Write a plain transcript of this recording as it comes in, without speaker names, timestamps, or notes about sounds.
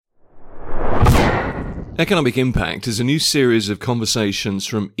Economic Impact is a new series of conversations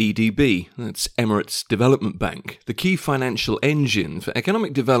from EDB, that's Emirates Development Bank, the key financial engine for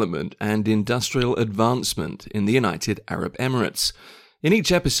economic development and industrial advancement in the United Arab Emirates. In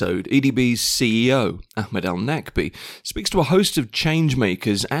each episode, EDB's CEO, Ahmed Al-Nakbi, speaks to a host of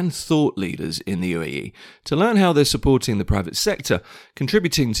changemakers and thought leaders in the UAE to learn how they're supporting the private sector,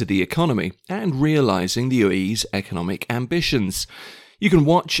 contributing to the economy, and realising the UAE's economic ambitions. You can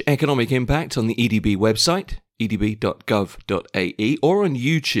watch Economic Impact on the EDB website, edb.gov.ae, or on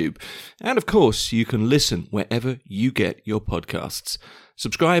YouTube. And of course, you can listen wherever you get your podcasts.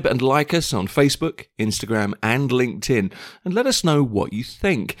 Subscribe and like us on Facebook, Instagram, and LinkedIn, and let us know what you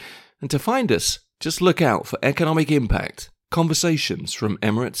think. And to find us, just look out for Economic Impact, Conversations from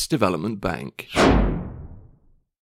Emirates Development Bank.